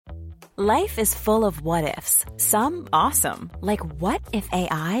Life is full of what-ifs. Some awesome, like what if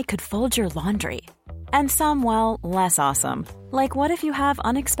AI could fold your laundry? And some, well, less awesome, like what if you have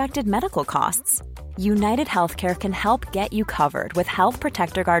unexpected medical costs? United Healthcare can help get you covered with Health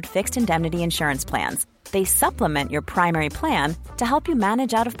Protector Guard fixed indemnity insurance plans. They supplement your primary plan to help you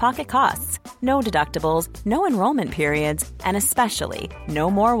manage out-of-pocket costs. No deductibles, no enrollment periods, and especially no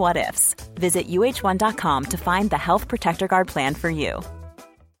more what-ifs. Visit uh1.com to find the Health Protector Guard plan for you.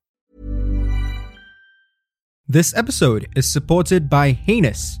 This episode is supported by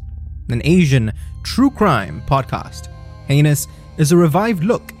Heinous, an Asian true crime podcast. Heinous is a revived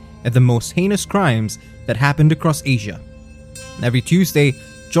look at the most heinous crimes that happened across Asia. Every Tuesday,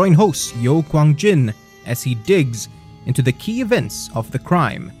 join host Yo Kwang Jin as he digs into the key events of the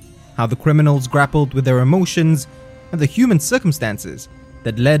crime, how the criminals grappled with their emotions, and the human circumstances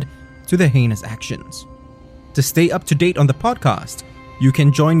that led to their heinous actions. To stay up to date on the podcast, you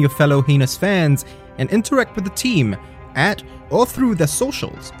can join your fellow Heinous fans and interact with the team at or through their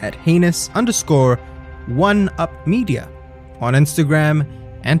socials at Heinous_1UpMedia on Instagram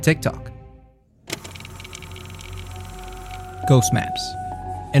and TikTok. Ghost Maps.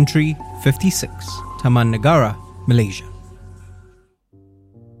 Entry 56. Taman, Negara, Malaysia.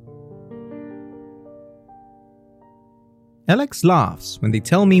 Alex laughs when they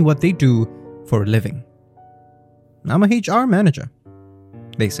tell me what they do for a living. I'm a HR manager,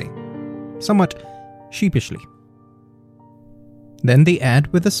 they say, somewhat sheepishly. Then they add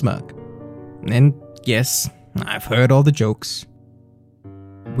with a smirk, and yes, I've heard all the jokes.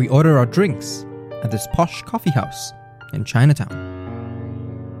 We order our drinks at this posh coffee house in Chinatown.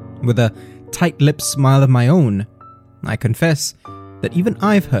 With a tight-lipped smile of my own, I confess that even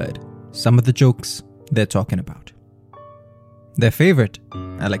I've heard some of the jokes they're talking about. Their favorite,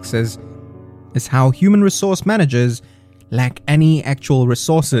 Alex says, is how human resource managers lack any actual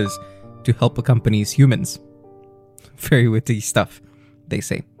resources to help a company's humans. Very witty stuff, they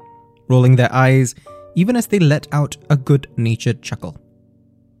say, rolling their eyes even as they let out a good-natured chuckle.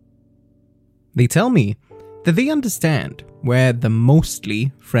 They tell me that they understand where the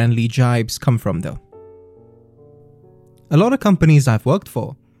mostly friendly jibes come from, though. A lot of companies I've worked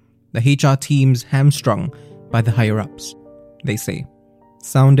for, the HR team's hamstrung by the higher-ups, they say,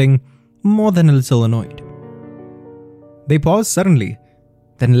 sounding more than a little annoyed. They pause suddenly,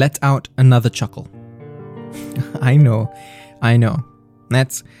 then let out another chuckle. I know.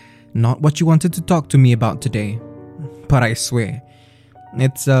 That's not what you wanted to talk to me about today, but I swear,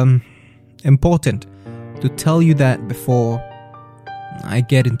 it's important to tell you that before I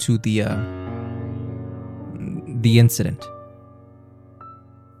get into the incident.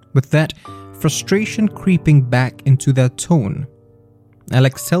 With that frustration creeping back into their tone,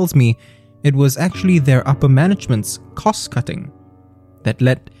 Alex tells me it was actually their upper management's cost-cutting that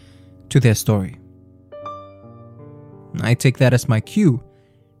led to their story. I take that as my cue.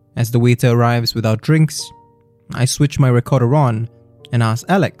 As the waiter arrives with our drinks, I switch my recorder on and ask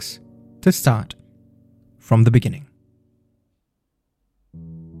Alex to start from the beginning.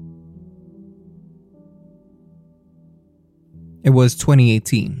 It was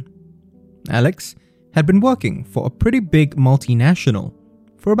 2018. Alex had been working for a pretty big multinational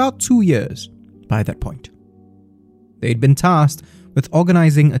for about 2 years by that point. They'd been tasked with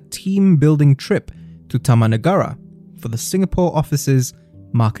organizing a team-building trip to Taman, Negara for the Singapore office's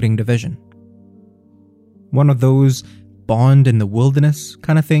marketing division. One of those bond in the wilderness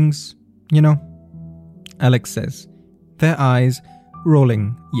kind of things, you know? Alex says, their eyes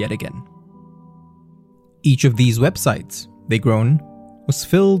rolling yet again. Each of these websites, they groan, was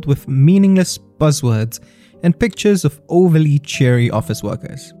filled with meaningless buzzwords and pictures of overly cheery office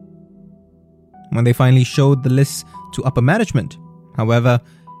workers. When they finally showed the list to upper management, however,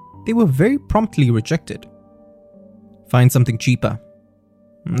 they were very promptly rejected. Find something cheaper.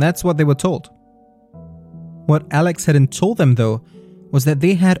 That's what they were told. What Alex hadn't told them, though, was that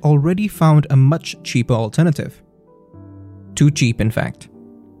they had already found a much cheaper alternative. Too cheap, in fact,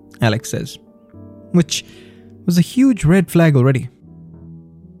 Alex says, which was a huge red flag already.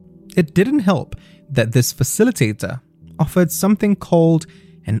 It didn't help that this facilitator offered something called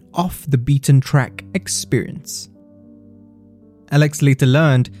an off-the-beaten-track experience. Alex later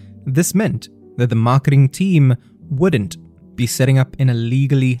learned this meant that the marketing team wouldn't be setting up in a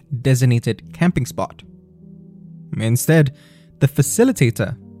legally designated camping spot. Instead, the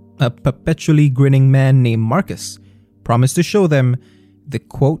facilitator, a perpetually grinning man named Marcus, promised to show them the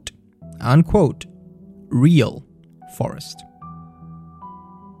quote-unquote real forest.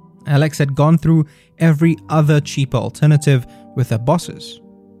 Alex had gone through every other cheaper alternative with their bosses,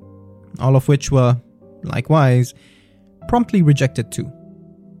 all of which were, likewise, promptly rejected too.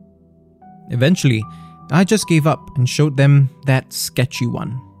 Eventually, I just gave up and showed them that sketchy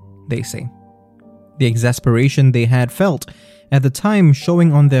one, they say. The exasperation they had felt at the time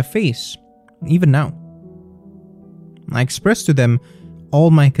showing on their face, even now. I expressed to them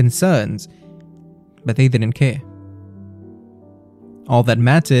all my concerns, but they didn't care. All that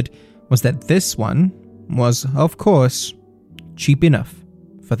mattered was that this one was, of course, cheap enough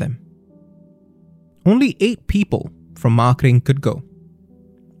for them. Only 8 people from marketing could go.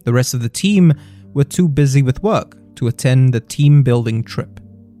 The rest of the team were too busy with work to attend the team building trip.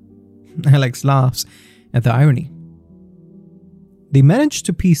 Alex laughs at the irony. They managed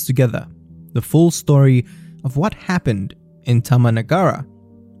to piece together the full story of what happened in Taman Negara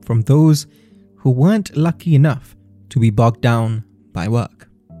from those who weren't lucky enough to be bogged down by work.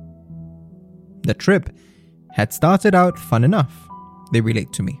 The trip had started out fun enough, they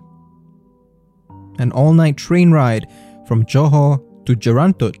relate to me. An all-night train ride from Johor to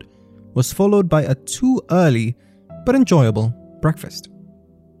Jerantut was followed by a too early but enjoyable breakfast.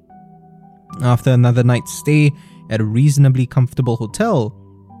 After another night's stay at a reasonably comfortable hotel,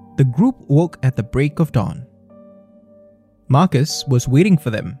 the group woke at the break of dawn. Marcus was waiting for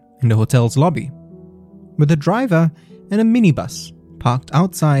them in the hotel's lobby, with a driver and a minibus parked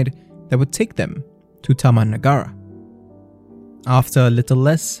outside that would take them to Taman Negara. After a little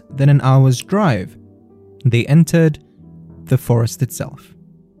less than an hour's drive, they entered the forest itself.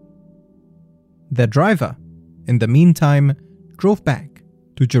 Their driver, in the meantime, drove back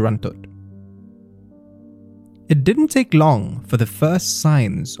to Jerantut. It didn't take long for the first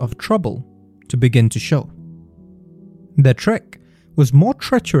signs of trouble to begin to show. Their trek was more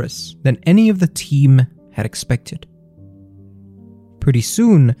treacherous than any of the team had expected. Pretty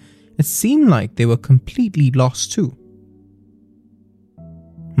soon, it seemed like they were completely lost too.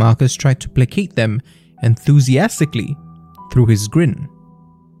 Marcus tried to placate them enthusiastically through his grin.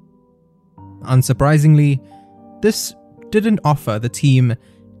 Unsurprisingly, this didn't offer the team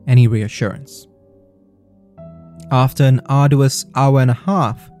any reassurance. After an arduous hour and a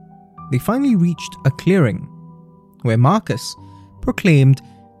half, they finally reached a clearing where Marcus proclaimed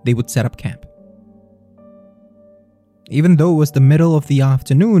they would set up camp. Even though it was the middle of the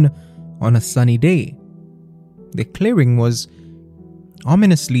afternoon on a sunny day, the clearing was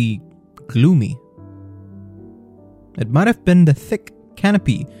ominously gloomy. It might have been the thick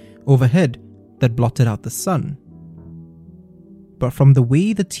canopy overhead that blotted out the sun, but from the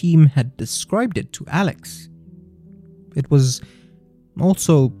way the team had described it to Alex, it was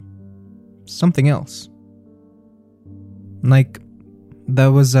also something else. Like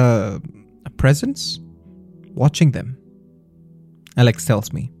there was a presence watching them, Alex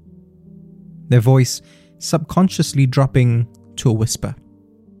tells me, their voice subconsciously dropping to a whisper.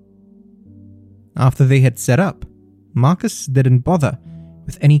 After they had set up, Marcus didn't bother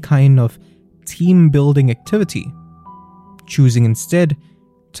with any kind of team-building activity, choosing instead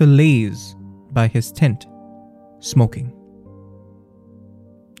to laze by his tent, smoking.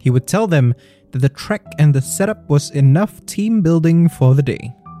 He would tell them that the trek and the setup was enough team-building for the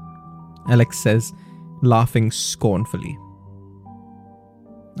day, Alex says, laughing scornfully.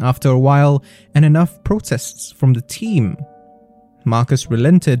 After a while and enough protests from the team, Marcus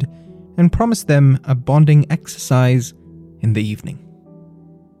relented and promised them a bonding exercise in the evening.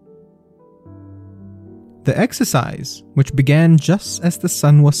 The exercise, which began just as the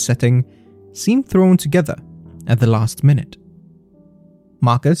sun was setting, seemed thrown together at the last minute.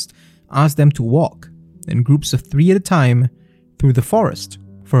 Marcus asked them to walk in groups of 3 at a time through the forest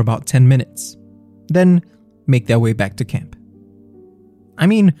for about 10 minutes, then make their way back to camp. I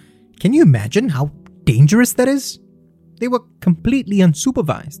mean, can you imagine how dangerous that is? They were completely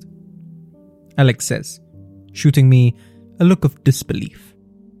unsupervised, Alex says, shooting me a look of disbelief.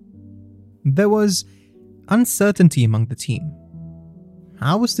 There was uncertainty among the team.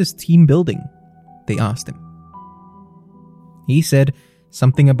 How was this team building? They asked him. He said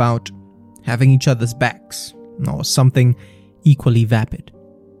something about having each other's backs, or something equally vapid.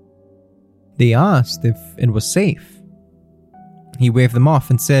 They asked if it was safe. He waved them off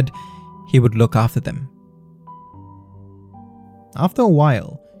and said he would look after them. After a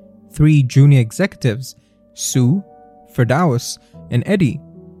while, 3 junior executives, Sue, Firdaus, and Eddie,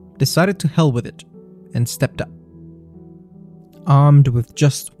 decided to hell with it and stepped up. Armed with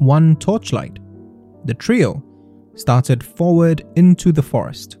just one torchlight, the trio started forward into the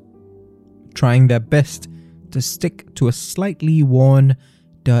forest, trying their best to stick to a slightly worn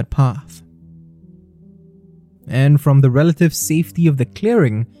dirt path. And from the relative safety of the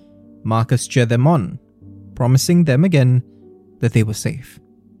clearing, Marcus cheered them on, promising them again that they were safe.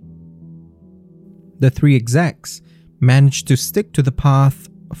 The 3 execs managed to stick to the path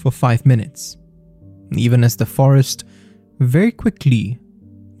for 5 minutes, even as the forest very quickly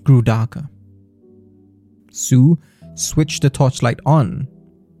grew darker. Sue switched the torchlight on,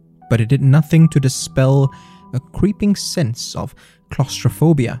 but it did nothing to dispel a creeping sense of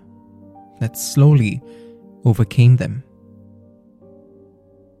claustrophobia that slowly overcame them.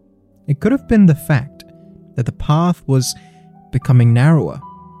 It could have been the fact that the path was becoming narrower,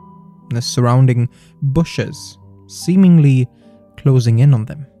 the surrounding bushes seemingly closing in on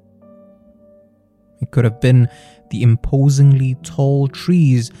them. It could have been the imposingly tall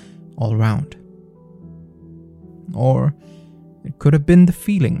trees all around. Or it could have been the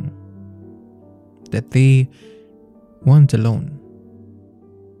feeling that they weren't alone.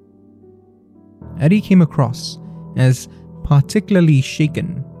 Eddie came across as particularly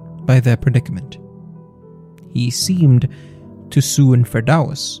shaken by their predicament. He seemed to Sue and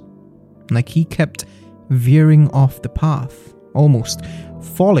Firdaus like he kept veering off the path, almost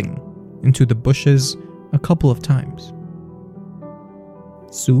falling into the bushes a couple of times.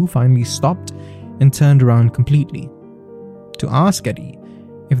 Sue finally stopped and turned around completely to ask Eddie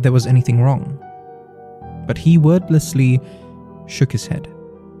if there was anything wrong, but he wordlessly shook his head.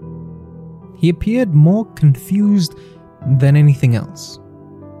 He appeared more confused than anything else,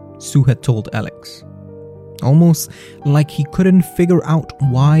 Sue had told Alex, almost like he couldn't figure out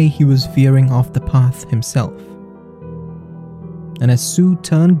why he was veering off the path himself. And as Sue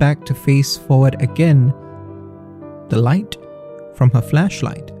turned back to face forward again, the light from her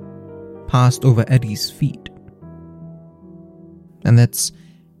flashlight passed over Eddie's feet. And that's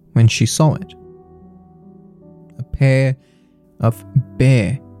when she saw it. A pair of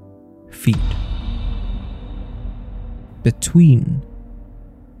bare feet. Between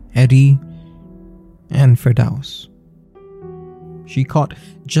Eddie and Firdaus. She caught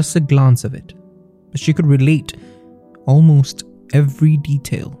just a glance of it, but she could relate almost every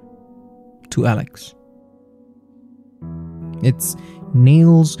detail to Alex. Its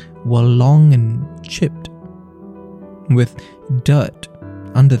nails were long and chipped, with dirt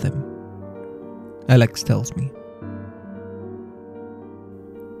under them, Alex tells me.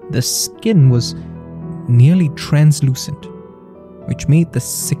 The skin was nearly translucent, which made the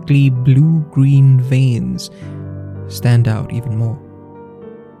sickly blue-green veins stand out even more.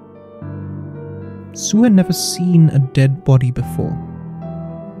 Sue had never seen a dead body before,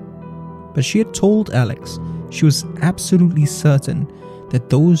 but she had told Alex she was absolutely certain that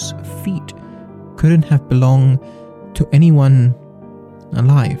those feet couldn't have belonged to anyone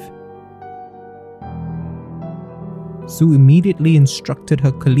alive. Sue immediately instructed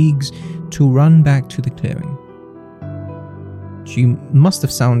her colleagues to run back to the clearing. She must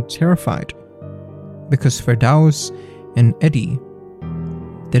have sounded terrified, because Firdaus and Eddie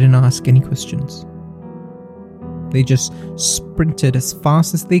didn't ask any questions. They just sprinted as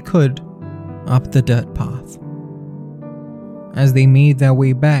fast as they could up the dirt path. As they made their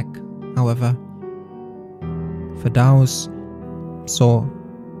way back, however, Firdaus saw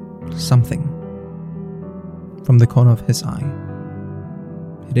something from the corner of his eye.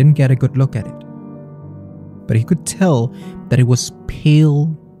 He didn't get a good look at it, but he could tell that it was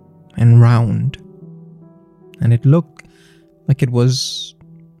pale and round, and it looked like it was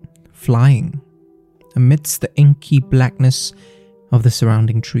flying amidst the inky blackness of the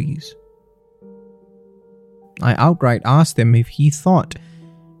surrounding trees. I outright asked him if he thought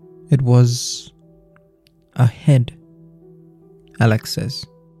it was a head, Alex says.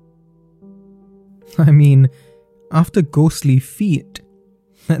 I mean, after ghostly feet,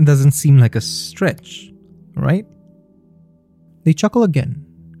 that doesn't seem like a stretch, right? They chuckle again,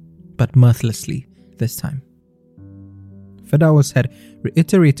 but mirthlessly this time. Firdaus had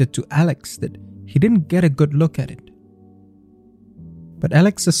reiterated to Alex that he didn't get a good look at it. But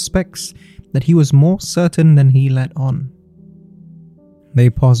Alex suspects that he was more certain than he let on. They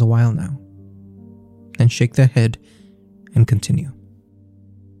pause a while now, then shake their head and continue.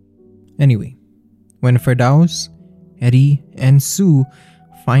 Anyway, when Firdaus, Eddie, and Sue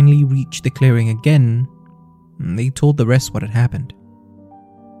finally reached the clearing again, they told the rest what had happened.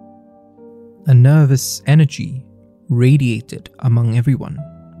 A nervous energy radiated among everyone,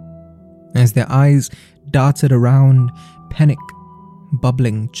 as their eyes darted around, panic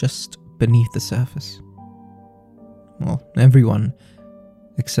bubbling just beneath the surface. Well, everyone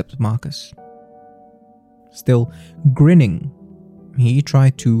except Marcus. Still grinning, he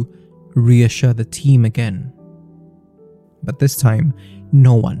tried to reassure the team again. But this time,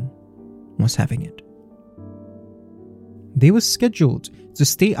 no one was having it. They were scheduled to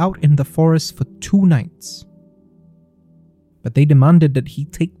stay out in the forest for 2 nights, but they demanded that he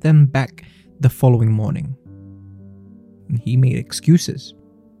take them back the following morning. He made excuses,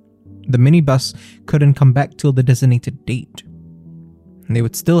 the minibus couldn't come back till the designated date. They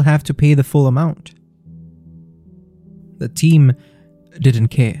would still have to pay the full amount. The team didn't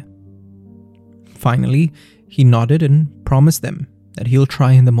care. Finally, he nodded and promised them that he'll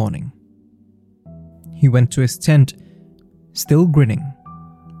try in the morning. He went to his tent, still grinning,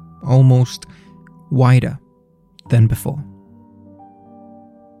 almost wider than before.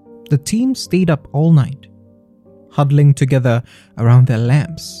 The team stayed up all night, huddling together around their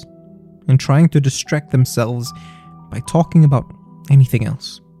lamps and trying to distract themselves by talking about anything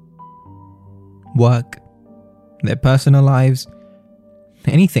else. Work, their personal lives,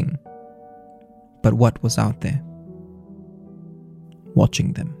 anything but what was out there,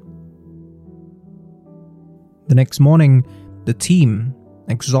 watching them. The next morning, the team,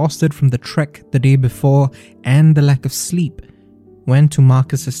 exhausted from the trek the day before and the lack of sleep, went to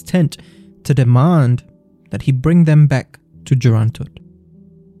Marcus's tent to demand that he bring them back to Durantut.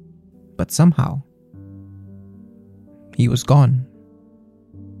 But somehow, he was gone.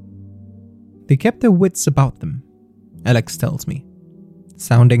 They kept their wits about them, Alex tells me,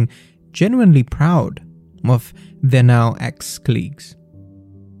 sounding genuinely proud of their now ex-colleagues.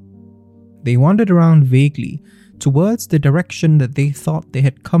 They wandered around vaguely towards the direction that they thought they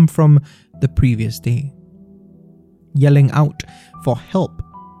had come from the previous day, yelling out for help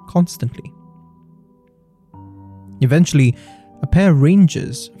constantly. Eventually, a pair of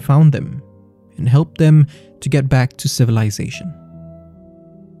rangers found them and helped them to get back to civilization.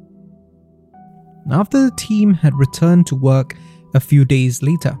 After the team had returned to work a few days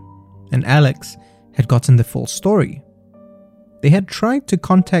later, and Alex had gotten the full story, they had tried to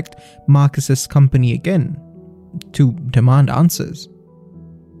contact Marcus's company again to demand answers.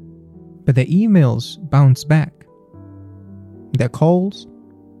 But their emails bounced back. Their calls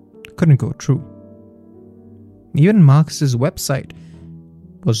couldn't go through. Even Marcus's website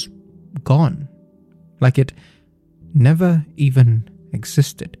was gone, like it never even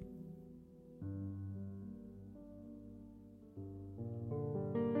existed.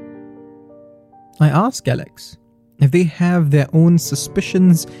 I ask Alex if they have their own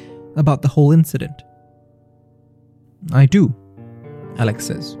suspicions about the whole incident. I do, Alex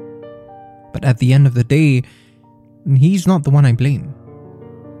says. But at the end of the day, he's not the one I blame.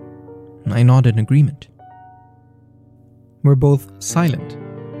 I nod in agreement. We're both silent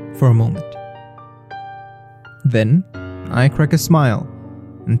for a moment. Then I crack a smile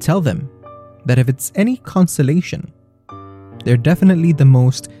and tell them that if it's any consolation, they're definitely the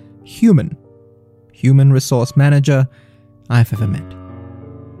most human resource manager I've ever met.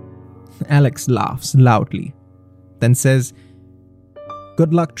 Alex laughs loudly, then says,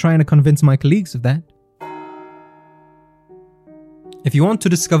 "Good luck trying to convince my colleagues of that." If you want to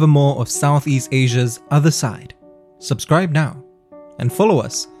discover more of Southeast Asia's other side, subscribe now and follow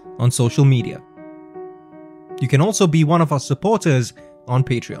us on social media. You can also be one of our supporters on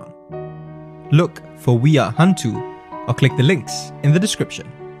Patreon. Look for We Are Hantu or click the links in the description.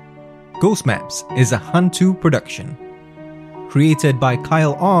 Ghost Maps is a Hantu production, created by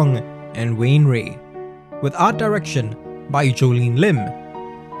Kyle Ong and Wayne Ray, with art direction by Jolene Lim,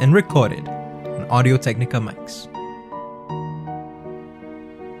 and recorded on Audio-Technica mics.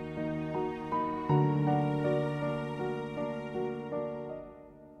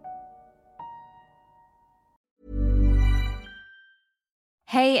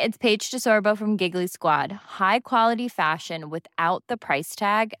 Hey, it's Paige DeSorbo from Giggly Squad. High quality fashion without the price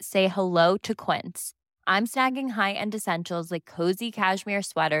tag. Say hello to Quince. I'm snagging high-end essentials like cozy cashmere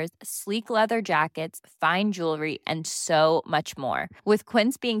sweaters, sleek leather jackets, fine jewelry, and so much more. With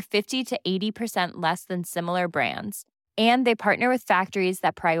Quince being 50 to 80% less than similar brands. And they partner with factories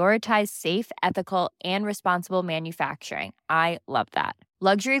that prioritize safe, ethical, and responsible manufacturing. I love that.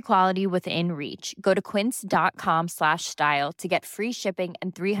 Luxury quality within reach. Go to quince.com/style to get free shipping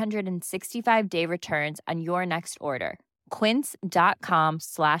and 365-day returns on your next order.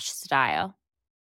 Quince.com/style.